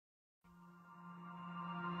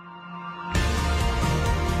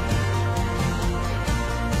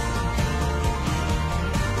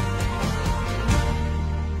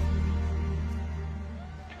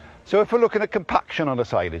So if we're looking at compaction on a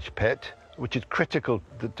silage pit, which is critical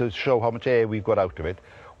to show how much air we've got out of it,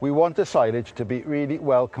 we want the silage to be really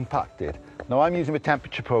well compacted. Now I'm using a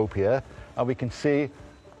temperature probe here, and we can see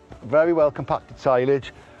very well compacted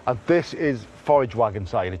silage, and this is forage wagon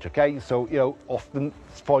silage, okay? So, you know, often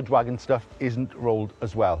forage wagon stuff isn't rolled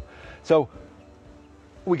as well. So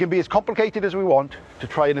we can be as complicated as we want to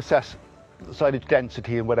try and assess the silage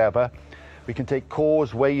density and whatever. We can take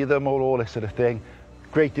cores, weigh them, all this sort of thing.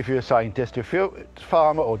 Great if you're a scientist. If you're a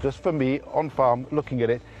farmer, or just for me on farm looking at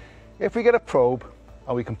it, if we get a probe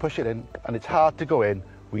and we can push it in and it's hard to go in,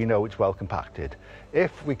 we know it's well compacted.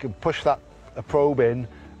 If we can push a probe in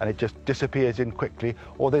and it just disappears in quickly,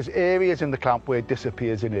 or there's areas in the clamp where it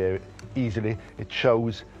disappears in easily, it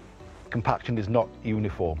shows compaction is not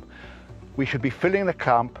uniform. We should be filling the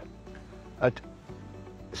clamp at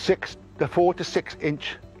 4 to 6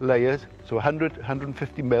 inch layers, so 100,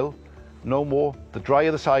 150 mil, no more. The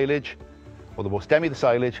drier the silage, or the more stemmy the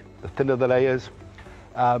silage, the thinner the layers.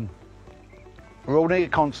 Rolling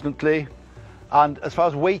it constantly, and as far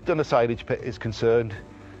as weight on a silage pit is concerned,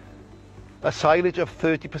 a silage of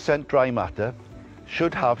 30% dry matter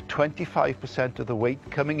should have 25% of the weight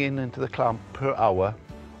coming into the clamp per hour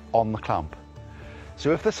on the clamp.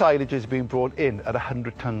 So if the silage is being brought in at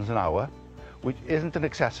 100 tons an hour, which isn't an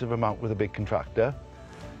excessive amount with a big contractor,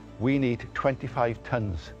 we need 25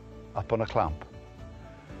 tons up on a clamp.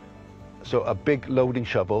 So a big loading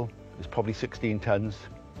shovel is probably 16 tons,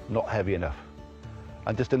 not heavy enough.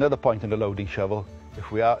 And just another point on the loading shovel,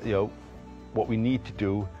 if we are, you know, what we need to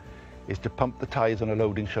do is to pump the tyres on a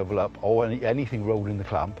loading shovel up, or anything rolling the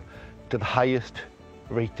clamp, to the highest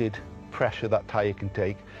rated pressure that tyre can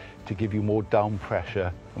take, to give you more down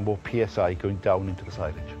pressure and more PSI going down into the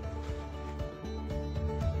silage.